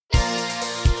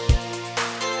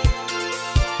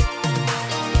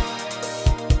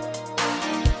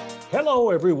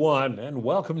Hello, everyone, and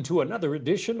welcome to another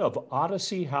edition of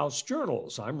Odyssey House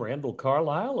Journals. I'm Randall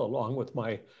Carlisle, along with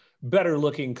my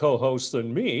better-looking co-host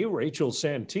than me, Rachel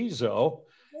Santizo.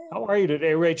 How are you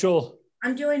today, Rachel?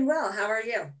 I'm doing well. How are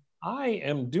you? I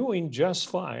am doing just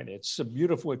fine. It's a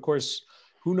beautiful, of course,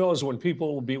 who knows when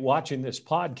people will be watching this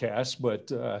podcast,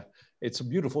 but it's a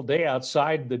beautiful day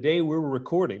outside the day we're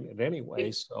recording it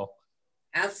anyway, so.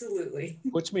 Absolutely.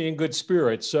 Puts me in good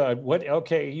spirits.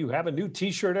 Okay, you have a new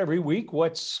t-shirt every week.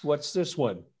 What's this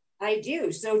one? I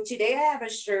do. So today I have a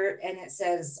shirt and it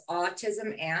says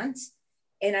Autism Aunt,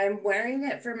 and I'm wearing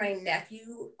it for my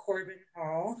nephew, Corbin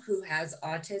Hall, who has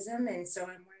autism. And so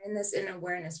I'm wearing this in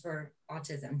awareness for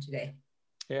autism today.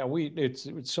 Yeah, it's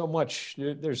so much,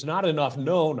 there's not enough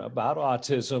known about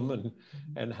autism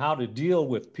and how to deal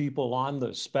with people on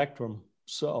the spectrum.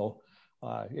 So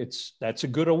that's a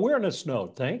good awareness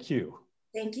note. Thank you.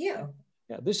 Thank you.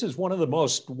 Yeah, this is one of the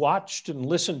most watched and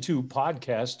listened to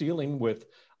podcasts dealing with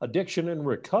addiction and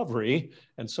recovery.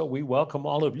 And so we welcome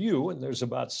all of you. And there's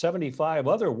about 75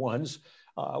 other ones.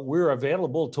 We're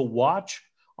available to watch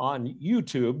on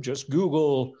YouTube. Just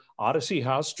Google Odyssey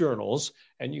House Journals,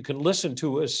 and you can listen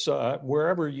to us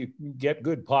wherever you get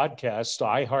good podcasts,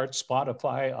 iHeart,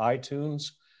 Spotify,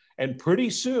 iTunes. And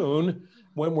pretty soon,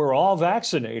 when we're all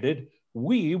vaccinated,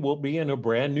 we will be in a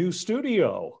brand new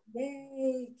studio.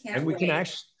 Yay! And we can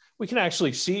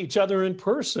actually see each other in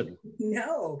person.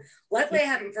 No, luckily I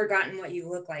haven't forgotten what you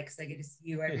look like because I get to see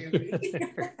you every week.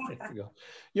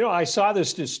 You know, I saw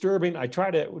this disturbing. I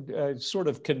try to sort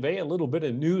of convey a little bit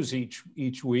of news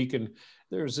each week, and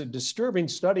there's a disturbing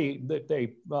study that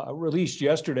they released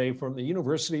yesterday from the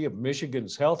University of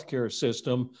Michigan's healthcare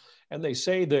system, and they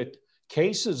say that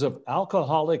cases of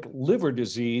alcoholic liver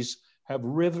disease have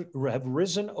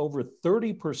risen over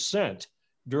 30%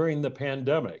 during the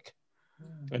pandemic.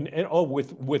 And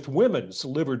with women's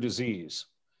liver disease,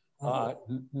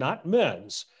 not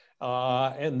men's.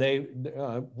 And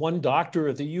one doctor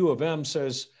at the U of M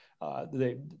says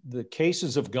the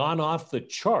cases have gone off the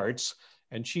charts.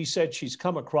 And she said she's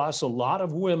come across a lot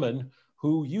of women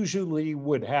who usually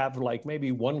would have like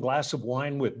maybe one glass of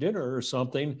wine with dinner or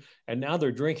something. And now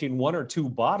they're drinking 1 or 2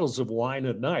 bottles of wine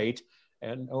a night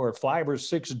or 5 or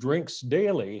 6 drinks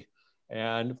daily.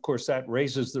 And of course, that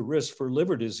raises the risk for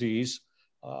liver disease.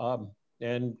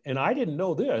 And I didn't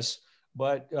know this,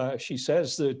 but she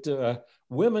says that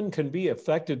women can be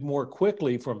affected more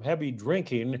quickly from heavy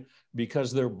drinking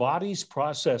because their bodies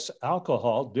process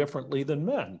alcohol differently than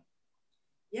men.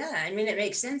 Yeah, I mean, it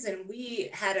makes sense. And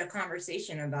we had a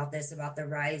conversation about this, about the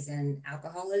rise in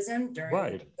alcoholism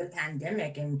during the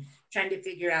pandemic and trying to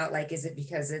figure out, like, is it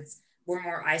because we're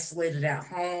more isolated at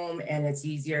home and it's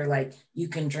easier, like you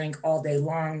can drink all day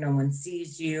long, no one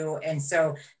sees you. And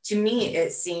so to me,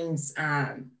 it seems,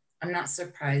 I'm not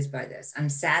surprised by this. I'm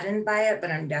saddened by it,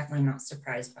 but I'm definitely not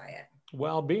surprised by it.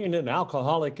 Well, being an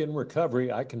alcoholic in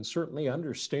recovery, I can certainly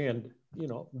understand,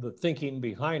 the thinking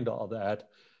behind all that.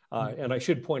 And I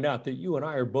should point out that you and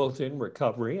I are both in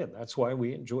recovery, and that's why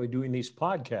we enjoy doing these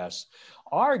podcasts.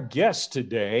 Our guest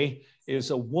today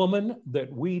is a woman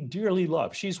that we dearly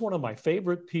love. She's one of my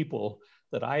favorite people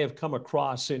that I have come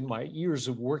across in my years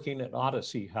of working at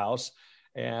Odyssey House.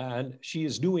 And she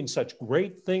is doing such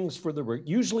great things for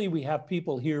usually we have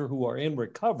people here who are in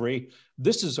recovery.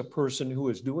 This is a person who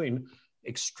is doing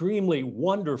extremely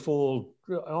wonderful,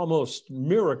 almost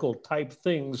miracle type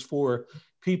things for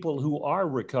people who are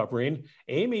recovering.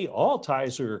 Amy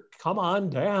Altizer, come on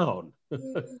down.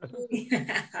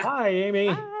 Hi, Amy.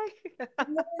 Hi.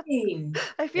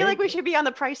 I feel like we should be on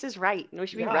The Price is Right, and we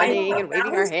should be running and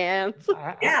waving our hands.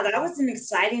 Yeah, that was an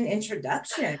exciting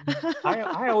introduction.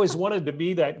 I always wanted to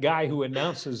be that guy who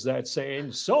announces that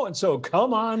saying, so-and-so,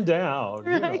 come on down.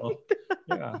 Right.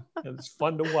 Yeah, it's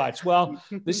fun to watch. Well,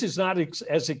 this is not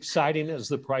as exciting as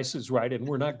The Price is Right, and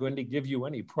we're not going to give you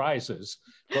any prizes,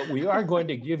 but we are going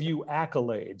to give you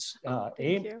accolades.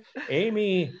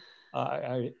 Amy,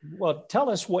 well, tell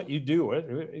us what you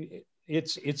do.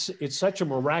 It's such a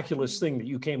miraculous thing that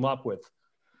you came up with.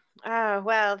 Oh,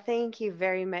 well, thank you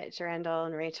very much, Randall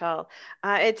and Rachel.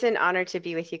 It's an honor to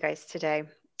be with you guys today.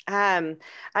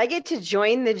 I get to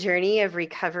join the journey of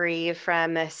recovery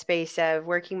from a space of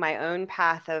working my own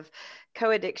path of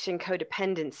co-addiction,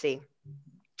 codependency,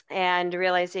 and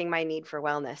realizing my need for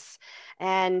wellness.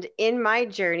 And in my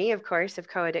journey, of course, of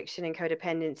co-addiction and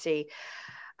codependency,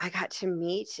 I got to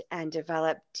meet and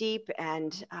develop deep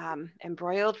and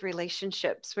embroiled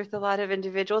relationships with a lot of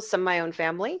individuals, some of my own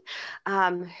family,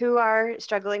 who are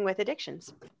struggling with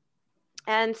addictions.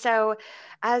 And so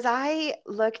as I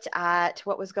looked at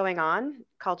what was going on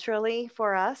culturally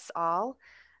for us all,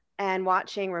 and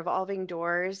watching revolving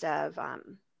doors of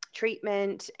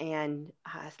treatment. And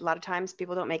a lot of times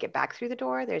people don't make it back through the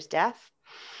door. There's death.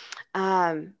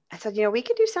 I said, we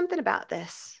can do something about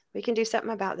this. We can do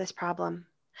something about this problem.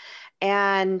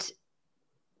 And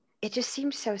it just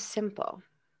seemed so simple,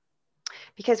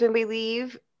 because when we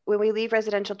leave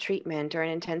residential treatment or an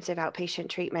intensive outpatient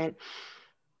treatment,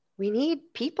 we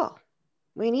need people.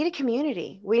 We need a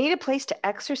community. We need a place to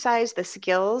exercise the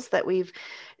skills that we've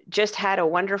just had a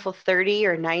wonderful 30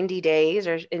 or 90 days,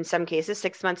 or in some cases,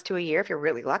 6 months to a year, if you're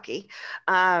really lucky,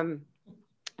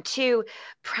 to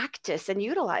practice and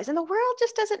utilize. And the world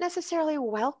just doesn't necessarily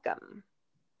welcome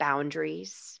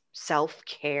boundaries,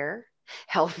 self-care,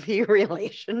 healthy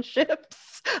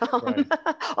relationships, Right.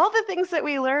 all the things that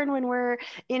we learn when we're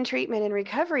in treatment and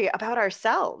recovery about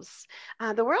ourselves.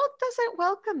 The world doesn't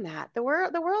welcome that. The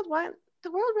world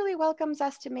really welcomes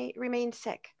us to remain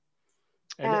sick.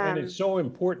 And it's so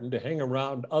important to hang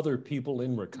around other people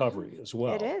in recovery as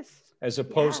well. It is. As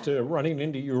opposed to running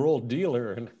into your old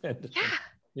dealer and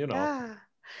Yeah.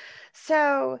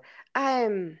 So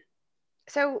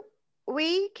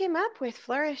we came up with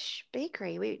Flourish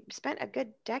Bakery. We spent a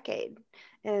good decade,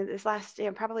 and this last,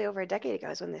 probably over a decade ago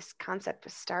is when this concept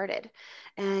was started,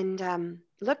 and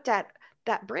looked at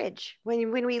that bridge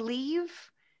when we leave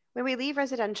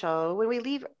residential, when we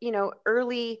leave,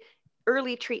 early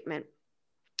treatment,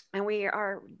 and we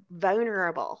are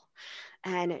vulnerable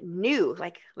and new,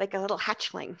 like a little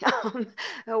hatchling.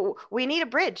 We need a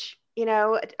bridge,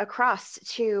 across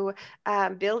to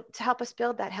help us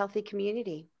build that healthy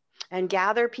community and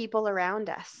gather people around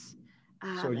us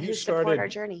who support our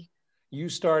journey. You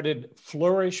started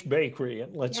Flourish Bakery,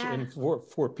 and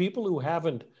for people who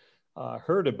haven't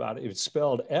heard about it, it's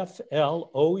spelled Flourish,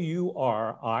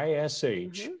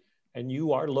 and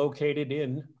you are located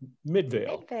in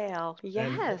Midvale. Midvale,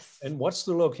 yes. And what's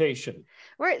the location?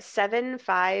 We're at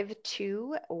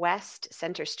 752 West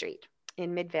Center Street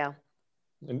in Midvale.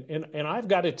 And I've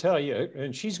got to tell you,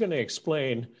 and she's going to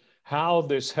explain how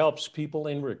this helps people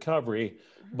in recovery,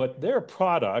 but their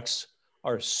products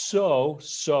are so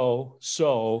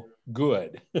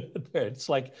good. It's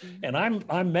like, and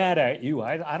I'm mad at you.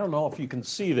 I don't know if you can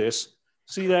see this.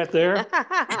 See that there?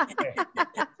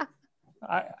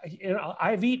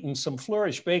 I've eaten some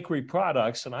Flourish Bakery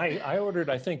products, and I ordered,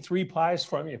 I think, 3 pies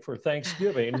from you for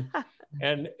Thanksgiving,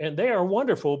 and they are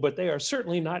wonderful, but they are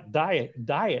certainly not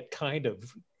diet kind of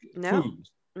food.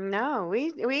 No,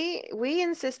 we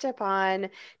insist upon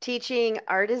teaching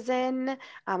artisan,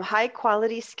 high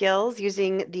quality skills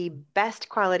using the best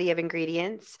quality of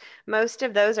ingredients. Most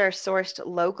of those are sourced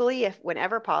locally,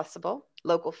 whenever possible.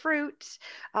 Local fruit,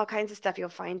 all kinds of stuff you'll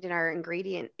find in our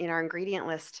ingredient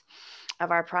list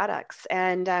of our products,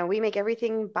 and we make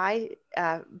everything by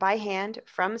hand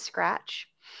from scratch,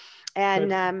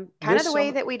 and kind of the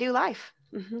way that we do life.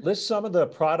 List some of the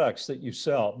products that you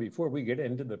sell before we get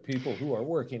into the people who are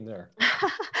working there.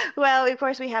 Well, of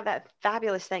course, we have that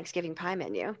fabulous Thanksgiving pie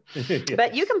menu,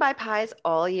 but you can buy pies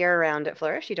all year round at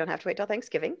Flourish. You don't have to wait till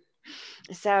Thanksgiving.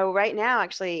 So right now,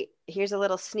 actually, here's a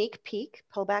little sneak peek.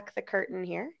 Pull back the curtain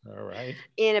here. All right.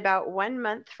 In about 1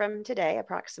 month from today,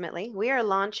 approximately, we are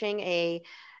launching a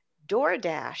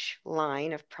DoorDash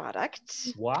line of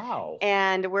products. Wow.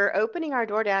 And we're opening our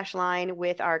DoorDash line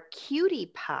with our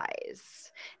Cutie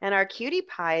Pies. And our Cutie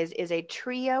Pies is a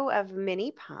trio of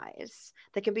mini pies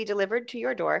that can be delivered to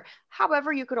your door.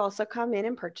 However, you could also come in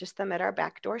and purchase them at our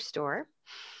backdoor store.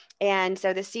 And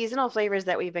so the seasonal flavors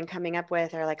that we've been coming up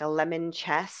with are like a lemon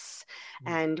chess.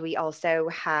 And we also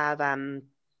have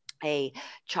a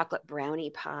chocolate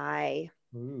brownie pie.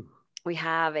 Ooh. We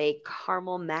have a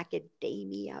caramel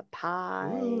macadamia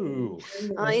pie. Ooh.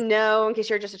 I know, in case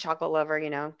you're just a chocolate lover,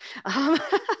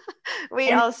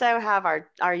 We also have our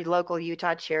local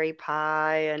Utah cherry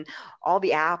pie and all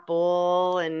the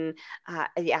apple. And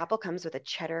the apple comes with a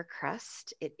cheddar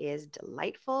crust. It is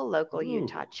delightful, local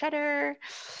Utah cheddar.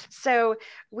 So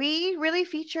we really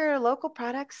feature local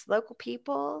products, local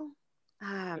people,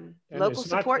 local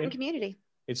support and community.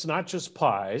 It's not just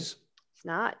pies. It's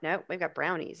not. Nope. We've got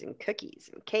brownies and cookies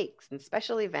and cakes and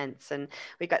special events. And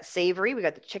we've got savory. We've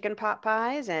got the chicken pot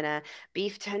pies and a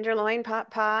beef tenderloin pot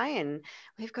pie. And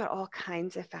we've got all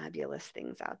kinds of fabulous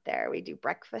things out there. We do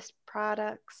breakfast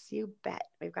products. You bet.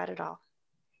 We've got it all.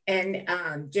 And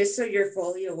just so you're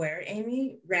fully aware,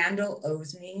 Amy, Randall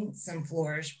owes me some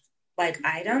Flourish-like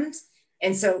items.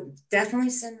 And so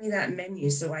definitely send me that menu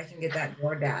so I can get that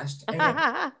DoorDashed.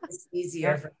 And it's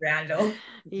easier for Randall.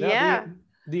 Yeah.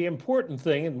 The important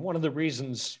thing, and one of the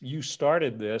reasons you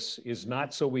started this, is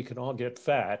not so we can all get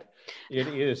fat, It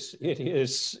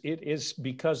is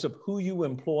because of who you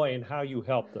employ and how you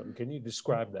help them. Can you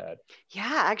describe that?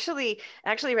 Yeah, actually,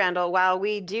 Randall, while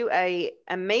we do an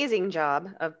amazing job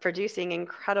of producing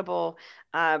incredible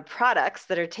products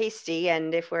that are tasty,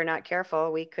 and if we're not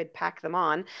careful, we could pack them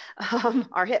on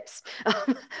our hips.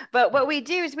 But what we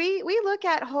do is we look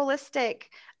at holistic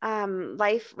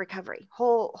life recovery,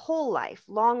 whole life,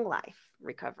 long life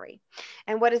recovery.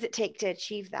 And what does it take to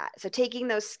achieve that? So taking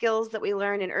those skills that we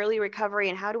learn in early recovery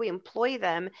and how do we employ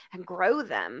them and grow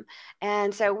them?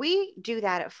 And so we do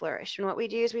that at Flourish. And what we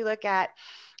do is we look at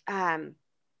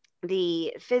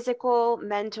the physical,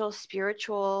 mental,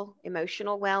 spiritual,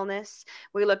 emotional wellness.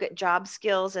 We look at job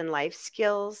skills and life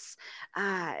skills.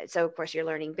 So of course you're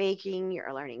learning baking,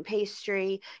 you're learning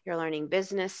pastry, you're learning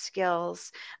business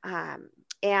skills.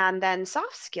 And then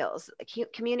soft skills,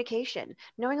 communication,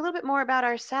 knowing a little bit more about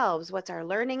ourselves. What's our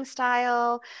learning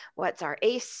style? What's our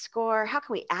ACE score? How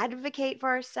can we advocate for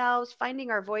ourselves?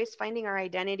 Finding our voice, finding our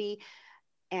identity,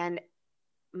 and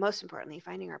most importantly,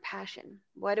 finding our passion.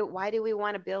 Why do we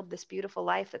want to build this beautiful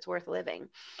life that's worth living?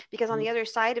 Because on the other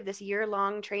side of this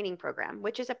year-long training program,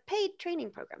 which is a paid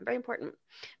training program, very important,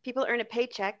 people earn a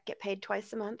paycheck, get paid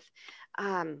twice a month.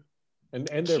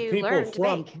 And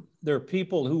there are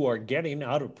people who are getting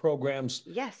out of programs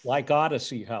like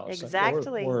Odyssey House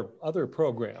or other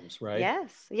programs, right?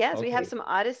 Yes. Okay. We have some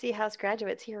Odyssey House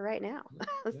graduates here right now.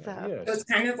 So it's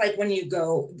kind of like when you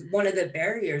go, one of the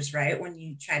barriers, right, when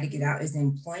you try to get out is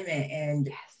employment,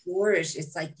 and Flourish,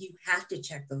 it's like you have to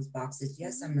check those boxes.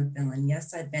 Yes, I'm a felon.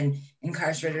 Yes, I've been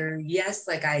incarcerated. Yes,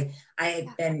 like I'm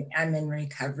in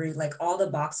recovery. Like all the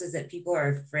boxes that people are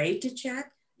afraid to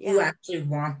check. You actually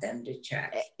want them to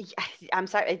check. I'm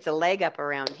sorry, it's a leg up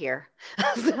around here.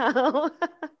 So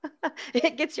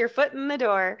it gets your foot in the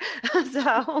door.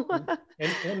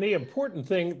 And the important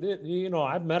thing,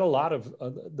 I've met a lot of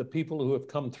the people who have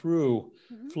come through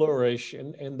Flourish,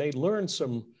 and they learn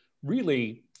some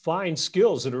really fine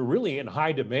skills that are really in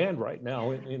high demand right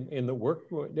now in the work,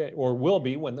 or will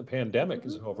be when the pandemic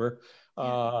is over.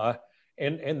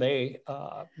 And they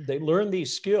learn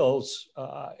these skills,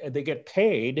 and they get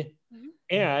paid,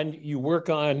 and you work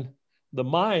on the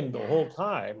mind the whole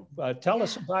time. Tell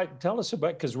us about,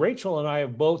 because Rachel and I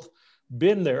have both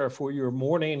been there for your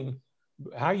morning,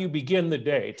 how you begin the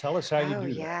day. Tell us how you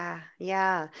do that.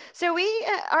 Yeah. So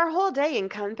our whole day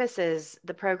encompasses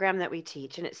the program that we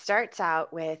teach, and it starts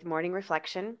out with morning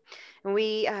reflection, and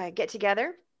we get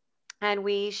together and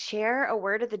we share a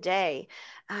word of the day.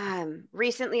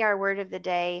 Recently, our word of the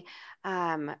day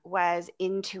was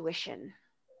intuition,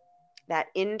 that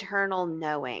internal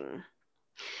knowing.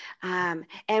 And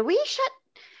we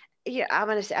I'm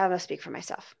going to speak for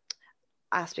myself.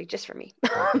 I'll speak just for me.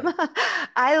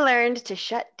 I learned to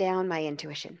shut down my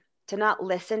intuition, to not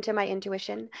listen to my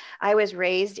intuition. I was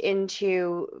raised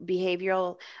into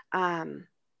behavioral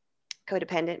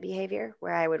codependent behavior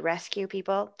where I would rescue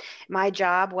people. My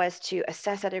job was to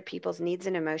assess other people's needs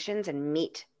and emotions and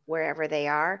meet wherever they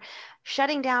are,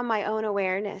 shutting down my own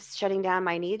awareness, shutting down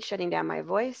my needs, shutting down my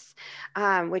voice,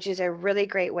 which is a really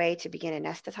great way to begin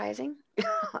anesthetizing.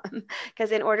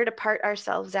 Because in order to part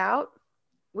ourselves out,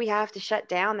 we have to shut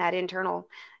down that internal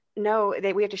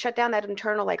we have to shut down that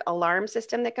internal like alarm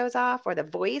system that goes off, or the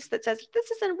voice that says,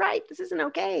 this isn't right, this isn't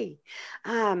okay.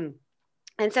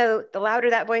 And so the louder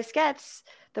that voice gets,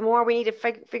 the more we need to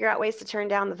figure out ways to turn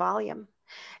down the volume.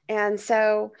 And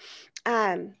so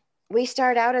we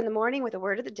start out in the morning with a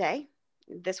word of the day.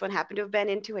 This one happened to have been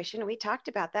intuition. And we talked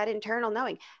about that internal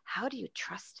knowing. How do you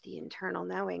trust the internal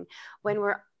knowing when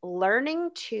we're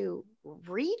learning to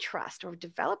retrust or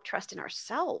develop trust in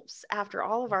ourselves after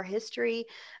all of our history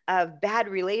of bad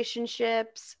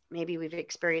relationships? Maybe we've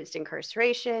experienced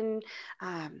incarceration,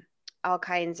 all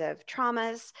kinds of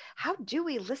traumas. How do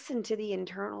we listen to the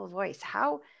internal voice?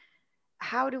 How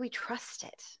do we trust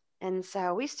it? And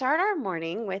so we start our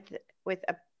morning with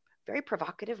a very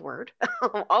provocative word.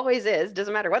 Always is,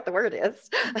 doesn't matter what the word is.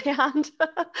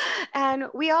 And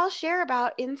we all share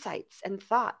about insights and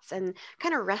thoughts and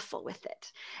kind of wrestle with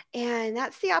it. And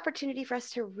that's the opportunity for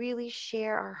us to really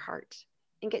share our heart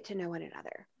and get to know one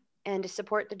another and to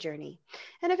support the journey.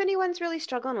 And if anyone's really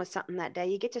struggling with something that day,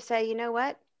 you get to say, you know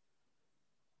what?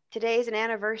 Today's an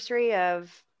anniversary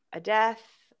of a death,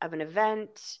 of an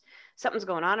event, something's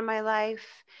going on in my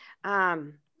life.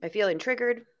 I'm feeling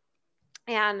triggered,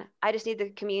 and I just need the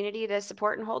community to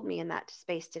support and hold me in that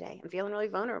space today. I'm feeling really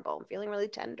vulnerable. I'm feeling really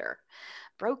tender,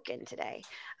 broken today.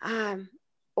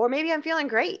 Or maybe I'm feeling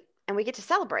great and we get to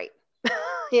celebrate.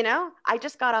 I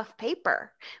just got off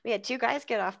paper. We had 2 guys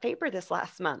get off paper this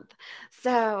last month.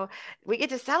 So we get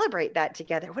to celebrate that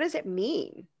together. What does it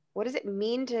mean What does it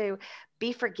mean to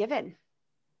be forgiven?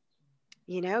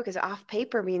 You know, because off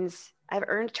paper means I've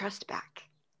earned trust back.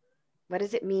 What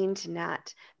does it mean to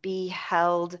not be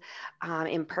held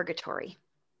in purgatory?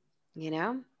 You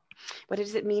know, what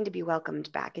does it mean to be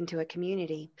welcomed back into a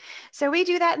community? So we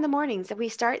do that in the mornings, and we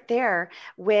start there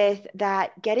with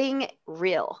that getting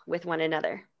real with one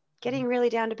another, getting really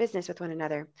down to business with one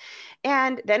another.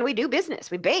 And then we do business.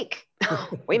 We bake,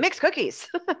 we mix cookies,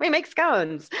 we make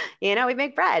scones, you know, we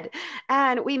make bread,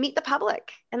 and we meet the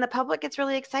public. And the public gets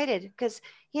really excited because,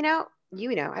 you know,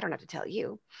 I don't have to tell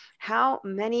you how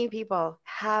many people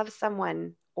have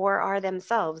someone or are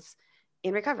themselves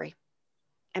in recovery.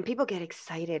 And people get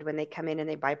excited when they come in and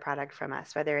they buy product from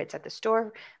us, whether it's at the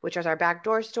store, which is our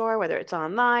backdoor store, whether it's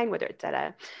online, whether it's at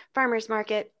a farmer's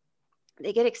market.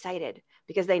 They get excited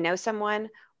because they know someone,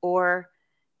 or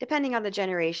depending on the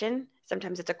generation,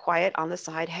 sometimes it's a quiet on the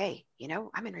side, hey, you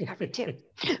know, I'm in recovery too.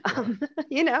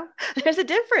 You know, there's a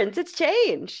difference. It's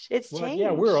changed. It's changed.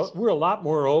 Yeah, we're a lot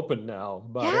more open now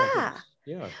about all this.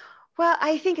 Yeah. Well,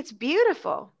 I think it's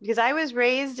beautiful because I was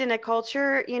raised in a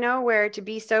culture, you know, where to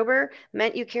be sober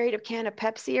meant you carried a can of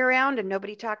Pepsi around and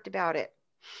nobody talked about it.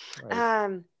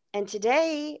 Right. And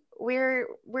today we're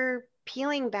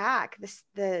peeling back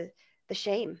the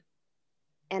shame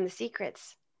and the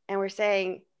secrets, and we're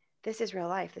saying this is real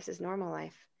life, this is normal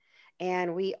life,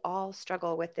 and we all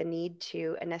struggle with the need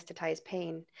to anesthetize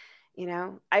pain. You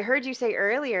know, I heard you say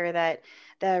earlier that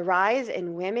the rise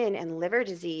in women and liver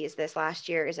disease this last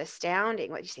year is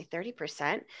astounding. What did you say,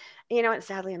 30%? You know, and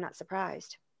sadly, I'm not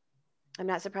surprised. I'm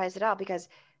not surprised at all, because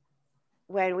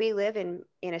when we live in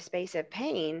a space of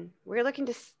pain, we're looking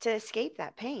to escape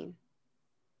that pain.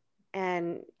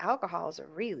 And alcohol is a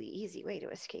really easy way to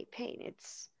escape pain.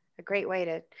 It's a great way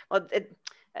to,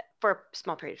 for a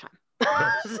small period of time.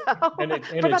 Yes. So, and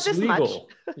it's legal.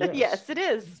 Yes. Yes, it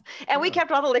is. And we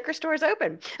kept all the liquor stores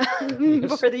open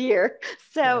for the year.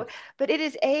 So, but it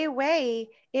is a way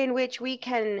in which we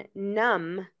can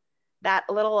numb that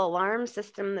little alarm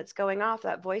system that's going off,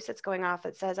 that voice that's going off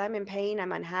that says, I'm in pain,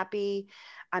 I'm unhappy,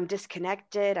 I'm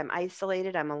disconnected, I'm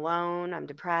isolated, I'm alone, I'm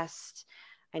depressed,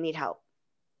 I need help.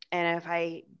 And if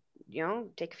I, you know,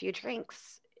 take a few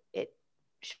drinks, it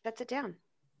shuts it down.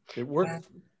 It worked.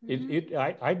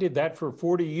 Yeah. I did that for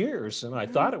 40 years, and I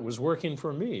thought it was working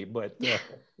for me, but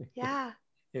yeah,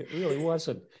 it really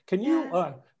wasn't. Can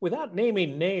you, without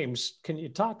naming names, can you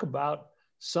talk about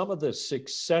some of the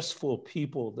successful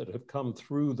people that have come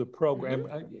through the program,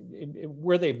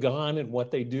 where they've gone and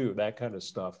what they do, that kind of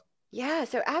stuff? Yeah,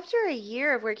 so after a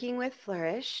year of working with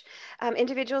Flourish,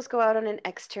 individuals go out on an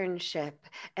externship,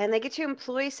 and they get to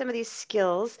employ some of these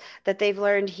skills that they've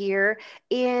learned here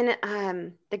in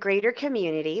the greater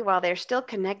community while they're still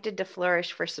connected to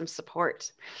Flourish for some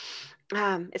support.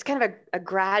 It's kind of a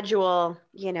gradual,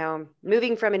 you know,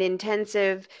 moving from an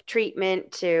intensive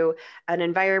treatment to an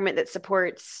environment that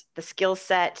supports the skill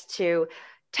set, to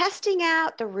testing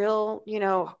out the real, you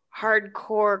know,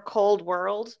 hardcore cold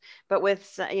world, but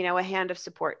with, you know, a hand of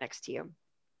support next to you.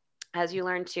 As you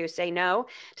learn to say no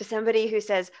to somebody who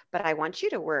says, but I want you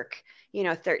to work, you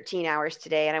know, 13 hours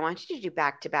today, and I want you to do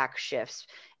back-to-back shifts,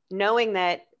 knowing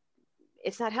that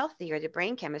it's not healthy, or the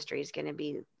brain chemistry is going to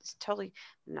be totally,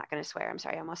 I'm not going to swear. I'm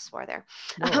sorry. I almost swore there.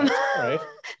 No, that's all right.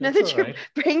 Know that your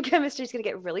brain chemistry is going to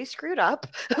get really screwed up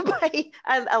by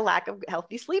a lack of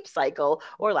healthy sleep cycle,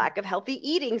 or lack of healthy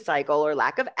eating cycle, or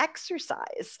lack of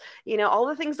exercise, you know, all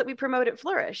the things that we promote at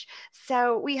Flourish.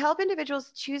 So we help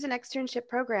individuals choose an externship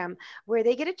program where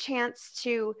they get a chance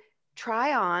to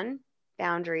try on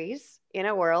boundaries in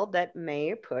a world that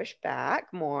may push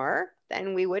back more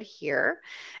than we would here,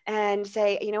 and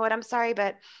say, you know what, I'm sorry,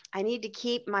 but I need to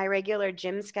keep my regular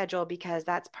gym schedule because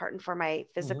that's important for my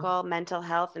physical, mental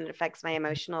health, and it affects my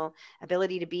emotional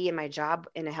ability to be in my job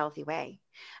in a healthy way,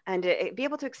 and to be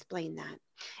able to explain that.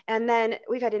 And then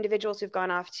we've had individuals who've gone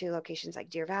off to locations like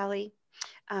Deer Valley,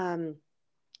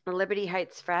 Liberty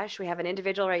Heights Fresh. We have an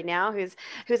individual right now who's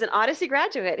an Odyssey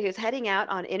graduate who's heading out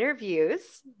on interviews.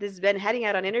 This has been heading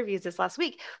out on interviews this last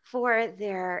week for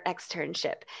their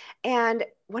externship. And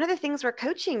one of the things we're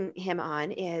coaching him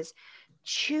on is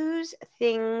choose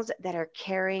things that are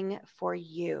caring for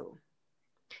you.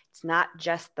 It's not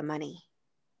just the money.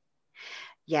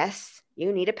 Yes,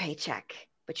 you need a paycheck,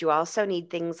 but you also need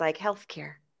things like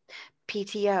healthcare,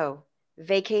 PTO,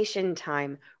 vacation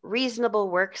time, reasonable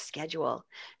work schedule,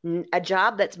 a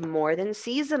job that's more than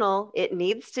seasonal. It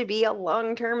needs to be a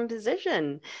long-term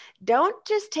position. Don't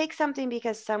just take something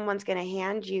because someone's going to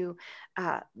hand you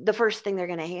the first thing they're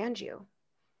going to hand you.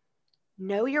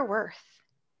 Know your worth.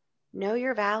 Know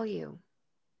your value.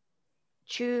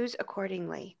 Choose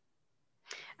accordingly.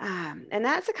 And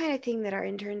that's the kind of thing that our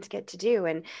interns get to do.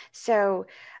 And so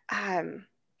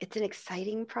it's an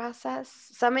exciting process.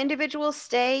 Some individuals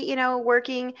stay,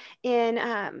 working in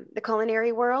the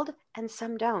culinary world, and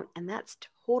some don't. And that's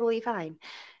totally fine.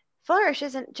 Flourish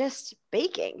isn't just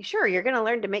baking. Sure, you're going to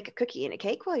learn to make a cookie and a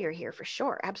cake while you're here, for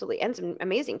sure. Absolutely. And some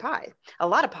amazing pie. A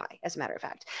lot of pie, as a matter of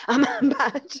fact.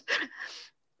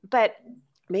 But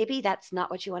maybe that's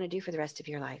not what you want to do for the rest of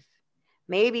your life.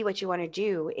 Maybe what you want to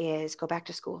do is go back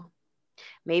to school.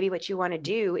 Maybe what you want to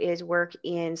do is work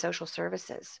in social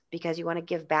services because you want to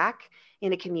give back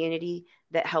in a community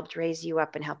that helped raise you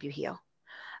up and help you heal.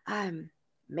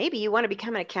 Maybe you want to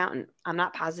become an accountant. I'm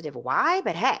not positive why,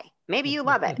 but hey, maybe you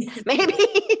love it.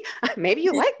 Maybe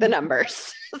you like the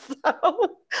numbers. So I'm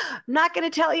not going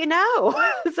to tell you no.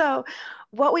 So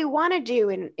what we want to do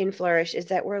in Flourish is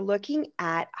that we're looking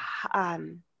at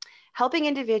helping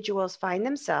individuals find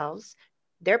themselves,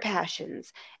 their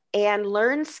passions, and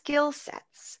learn skill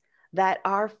sets that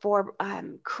are for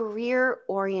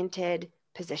career-oriented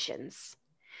positions.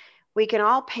 We can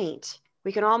all paint,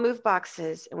 we can all move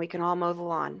boxes, and we can all mow the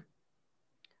lawn.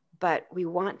 But we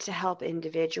want to help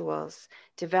individuals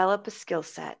develop a skill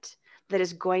set that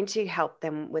is going to help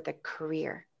them with a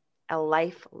career, a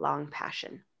lifelong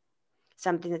passion,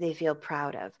 something that they feel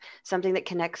proud of, something that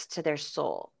connects to their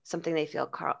soul, something they feel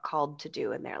called to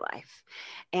do in their life.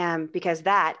 And because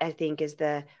that, I think, is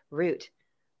the root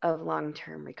of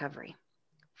long-term recovery,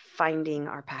 finding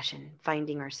our passion,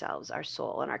 finding ourselves, our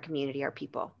soul, and our community, our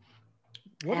people.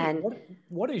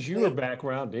 What is your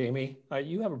background, Amy?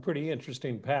 You have a pretty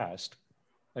interesting past.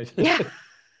 Yeah.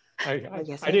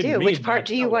 Yes, I do. Which part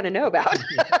do you want to know about?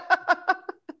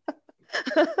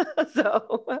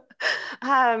 So,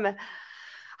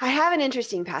 I have an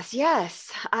interesting past.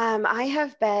 Yes. I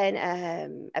have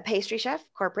been a pastry chef,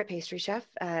 corporate pastry chef,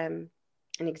 an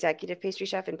executive pastry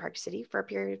chef in Park City for a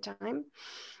period of time.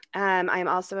 I'm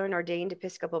also an ordained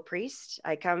Episcopal priest.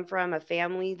 I come from a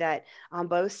family that on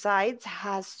both sides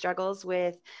has struggles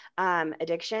with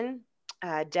addiction,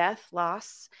 death,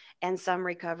 loss, and some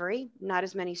recovery. Not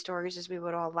as many stories as we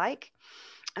would all like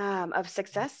of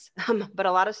success, but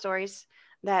a lot of stories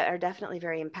that are definitely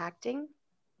very impacting.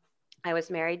 I was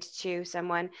married to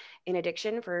someone in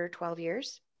addiction for 12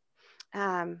 years.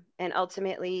 And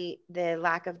ultimately, the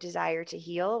lack of desire to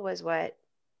heal was what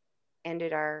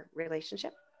ended our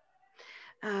relationship.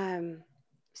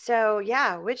 So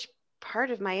yeah, which part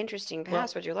of my interesting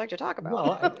past would you like to talk about?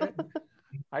 Well,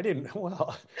 I didn't.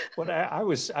 Well, I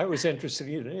was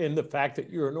interested in the fact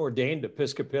that you're an ordained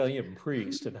Episcopalian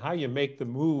priest and how you make the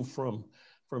move from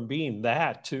being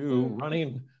that to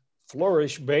running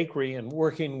Flourish Bakery and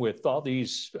working with all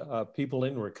these people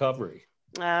in recovery.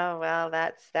 Oh, well,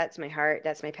 that's my heart.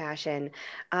 That's my passion.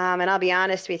 And I'll be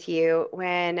honest with you,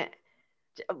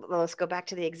 let's go back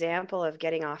to the example of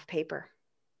getting off paper.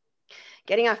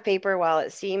 Getting off paper, while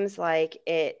it seems like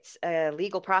it's a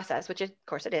legal process, which of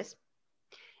course it is,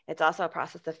 it's also a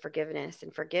process of forgiveness.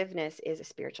 And forgiveness is a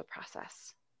spiritual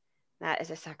process. That is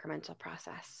a sacramental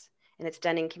process. And it's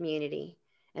done in community.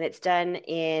 And it's done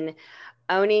in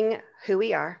owning who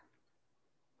we are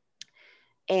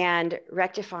and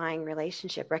rectifying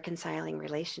relationship, reconciling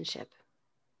relationship.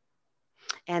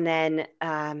 And then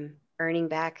earning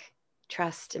back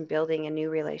trust and building a new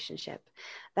relationship.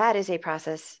 That is a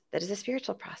process that is a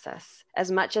spiritual process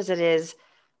as much as it is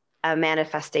a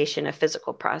manifestation, a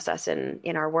physical process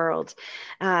in our world.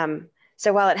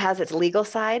 So while it has its legal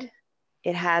side,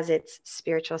 it has its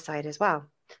spiritual side as well.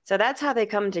 So that's how they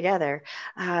come together.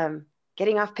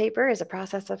 Getting off paper is a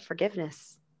process of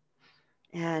forgiveness.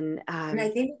 And I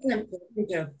think it's important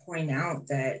to point out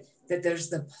that there's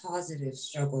the positive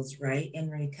struggles, right, in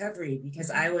recovery, because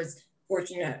I was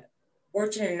fortunate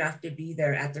enough to be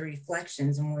there at the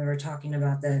reflections when we were talking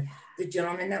about the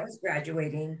gentleman that was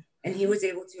graduating, and he was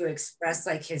able to express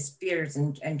like his fears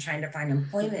and trying to find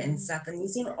employment and stuff. And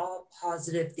these are all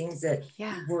positive things that he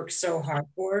worked so hard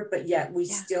for, but yet we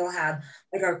still have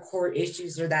like our core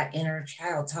issues or that inner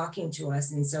child talking to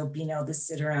us. And so being able to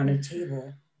sit around a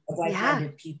table of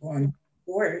like-minded people and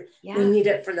support, we need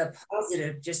it for the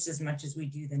positive just as much as we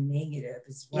do the negative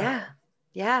as well.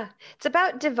 Yeah. It's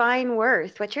about divine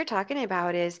worth. What you're talking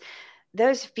about is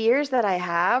those fears that I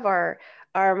have are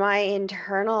my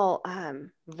internal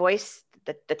voice,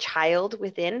 the child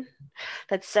within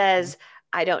that says,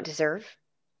 I don't deserve,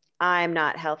 I'm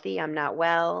not healthy, I'm not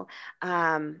well,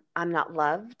 I'm not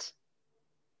loved,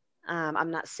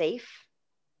 I'm not safe.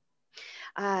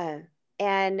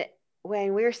 And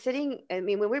when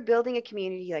we're building a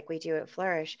community like we do at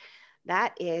Flourish,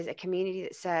 that is a community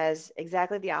that says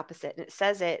exactly the opposite. And it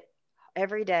says it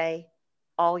every day,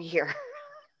 all year.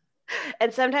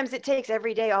 And sometimes it takes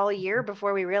every day all year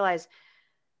before we realize,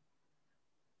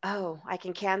 oh, I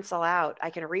can cancel out, I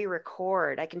can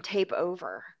re-record, I can tape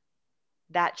over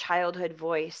that childhood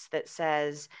voice that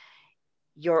says,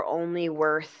 you're only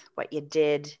worth what you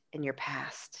did in your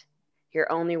past.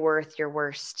 You're only worth your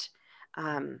worst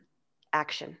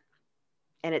action.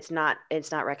 And it's not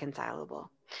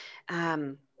reconcilable.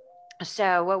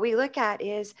 So what we look at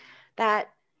is that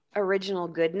original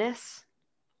goodness,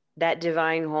 that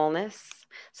divine wholeness.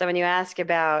 So when you ask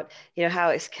about, how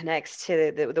it connects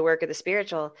to the work of the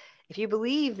spiritual, if you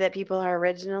believe that people are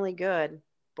originally good,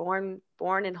 born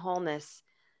in wholeness,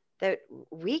 that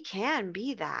we can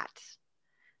be that.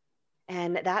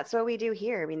 And that's what we do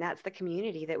here. I mean, that's the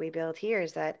community that we build here,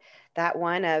 is that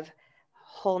one of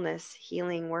wholeness,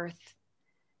 healing, worth,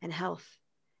 and health.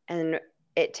 And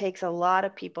it takes a lot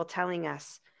of people telling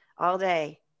us all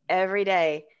day, every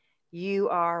day, you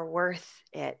are worth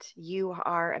it. You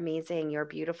are amazing. You're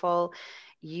beautiful.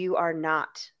 You are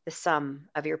not the sum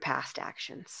of your past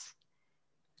actions.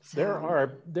 So,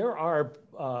 there are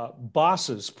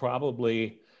bosses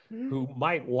probably who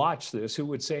might watch this who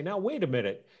would say, now, wait a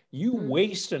minute, you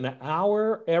waste an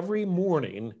hour every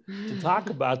morning to talk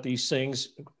about these things.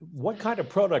 What kind of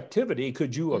productivity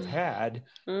could you have had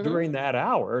during that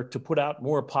hour to put out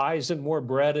more pies and more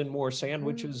bread and more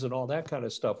sandwiches and all that kind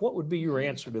of stuff? What would be your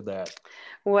answer to that?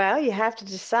 Well, you have to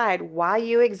decide why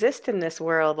you exist in this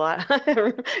world,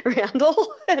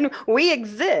 Randall. And we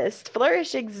exist,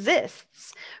 Flourish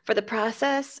exists for the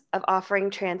process of offering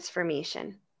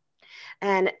transformation.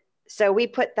 And so we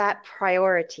put that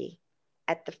priority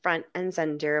at the front and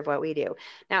center of what we do.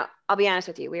 Now, I'll be honest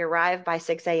with you. We arrive by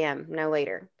 6 a.m., no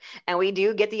later. And we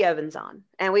do get the ovens on.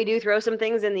 And we do throw some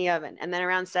things in the oven. And then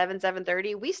around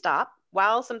 7:30, we stop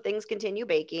while some things continue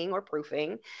baking or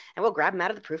proofing. And we'll grab them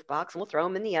out of the proof box and we'll throw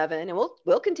them in the oven. And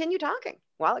we'll continue talking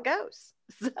while it goes.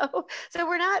 So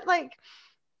we're not like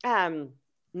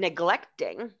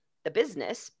neglecting the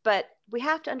business, but we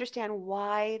have to understand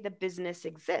why the business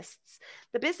exists.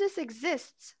 The business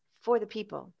exists for the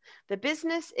people. The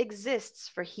business exists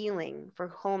for healing, for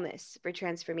wholeness, for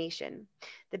transformation.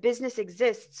 The business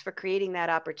exists for creating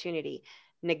that opportunity.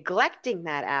 Neglecting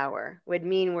that hour would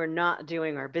mean we're not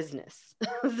doing our business.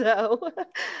 So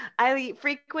I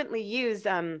frequently use,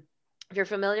 if you're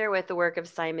familiar with the work of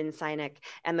Simon Sinek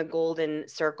and the golden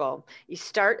circle, you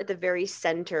start at the very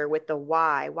center with the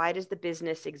why. Why does the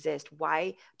business exist?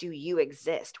 Why do you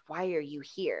exist? Why are you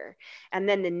here? And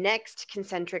then the next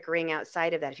concentric ring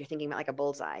outside of that, if you're thinking about like a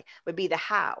bullseye, would be the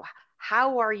how.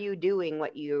 How are you doing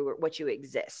what you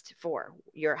exist for?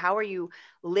 How are you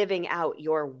living out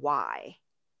your why?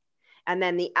 And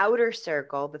then the outer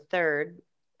circle, the third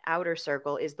outer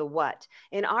circle, is the what.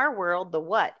 In our world, the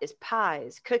what is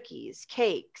pies, cookies,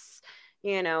 cakes,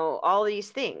 all these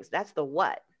things. That's the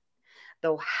what.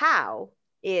 The how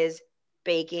is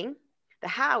baking. The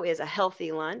how is a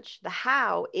healthy lunch. The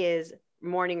how is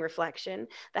morning reflection.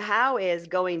 The how is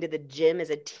going to the gym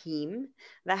as a team.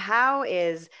 The how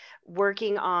is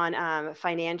working on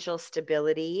financial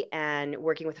stability and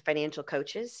working with financial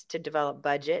coaches to develop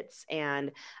budgets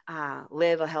and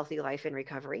live a healthy life in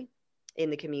recovery in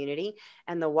the community.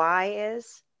 And the why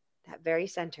is that very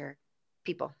center,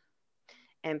 people,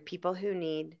 and people who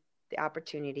need the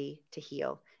opportunity to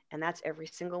heal. And that's every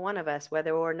single one of us,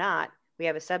 whether or not we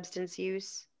have a substance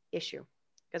use issue,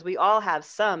 because we all have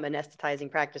some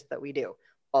anesthetizing practice that we do,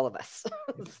 all of us.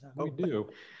 We do.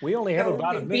 We only have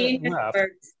about a minute left.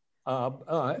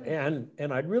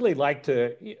 And I'd really like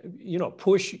to,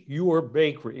 push your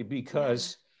bakery,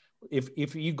 because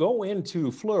if you go into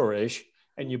Flourish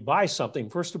and you buy something,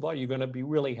 first of all, you're going to be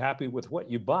really happy with what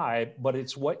you buy, but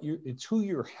it's who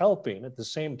you're helping at the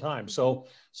same time. So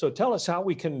tell us how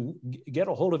we can get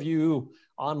a hold of you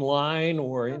online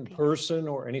or in person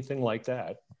or anything like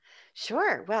that.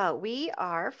 Sure. Well, we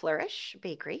are Flourish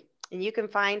Bakery, and you can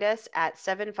find us at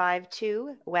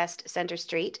 752 West Center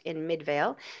Street in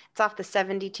Midvale. It's off the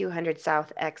 7200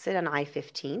 South exit on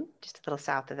I-15, just a little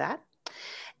south of that.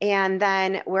 And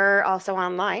then we're also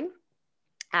online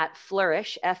at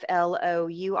Flourish,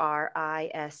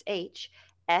 FLOURISH,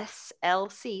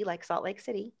 SLC, like Salt Lake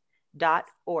City,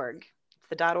 .org.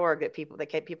 It's the .org that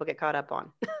people get caught up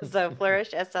on. So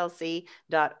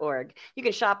flourishslc.org. You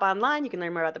can shop online. You can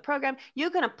learn more about the program. You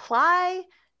can apply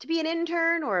to be an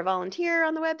intern or a volunteer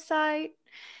on the website.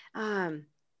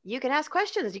 You can ask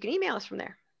questions. You can email us from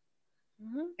there.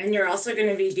 And you're also going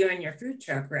to be doing your food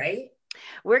truck, right?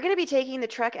 We're going to be taking the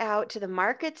truck out to the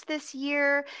markets this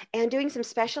year and doing some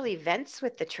special events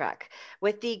with the truck.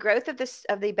 With the growth of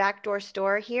the backdoor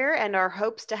store here and our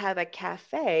hopes to have a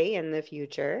cafe in the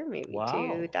future, maybe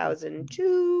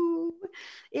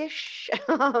 2002-ish,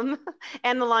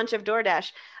 and the launch of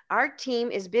DoorDash, our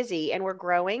team is busy and we're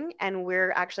growing, and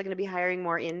we're actually going to be hiring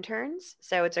more interns.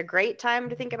 So it's a great time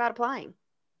to think about applying.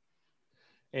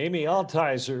 Amy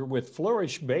Altizer with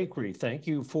Flourish Bakery, thank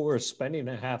you for spending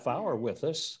a half hour with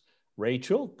us.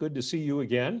 Rachel, good to see you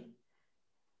again.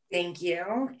 Thank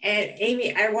you. And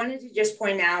Amy, I wanted to just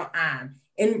point out,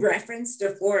 in reference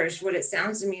to Flourish, what it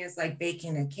sounds to me is like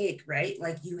baking a cake, right?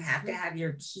 Like you have to have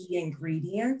your key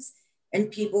ingredients,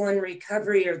 and people in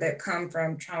recovery or that come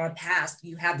from trauma past,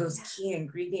 you have those key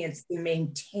ingredients to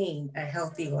maintain a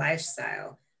healthy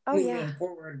lifestyle. Moving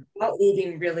forward while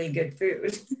eating really good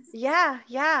food. Yeah.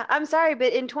 I'm sorry,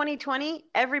 but in 2020,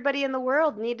 everybody in the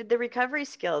world needed the recovery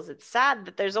skills. It's sad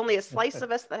that there's only a slice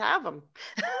of us that have them.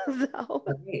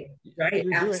 Right.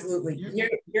 Absolutely.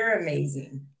 You're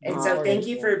amazing. And so thank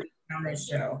you for being on this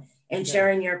show and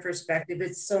sharing your perspective.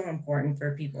 It's so important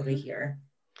for people to hear.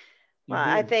 Well,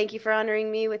 I thank you for honoring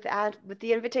me with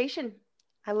the invitation.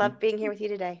 I love being here with you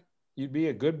today. You'd be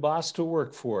a good boss to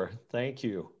work for. Thank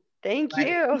you. Thank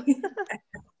you.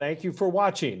 Thank you for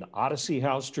watching Odyssey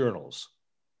House Journals.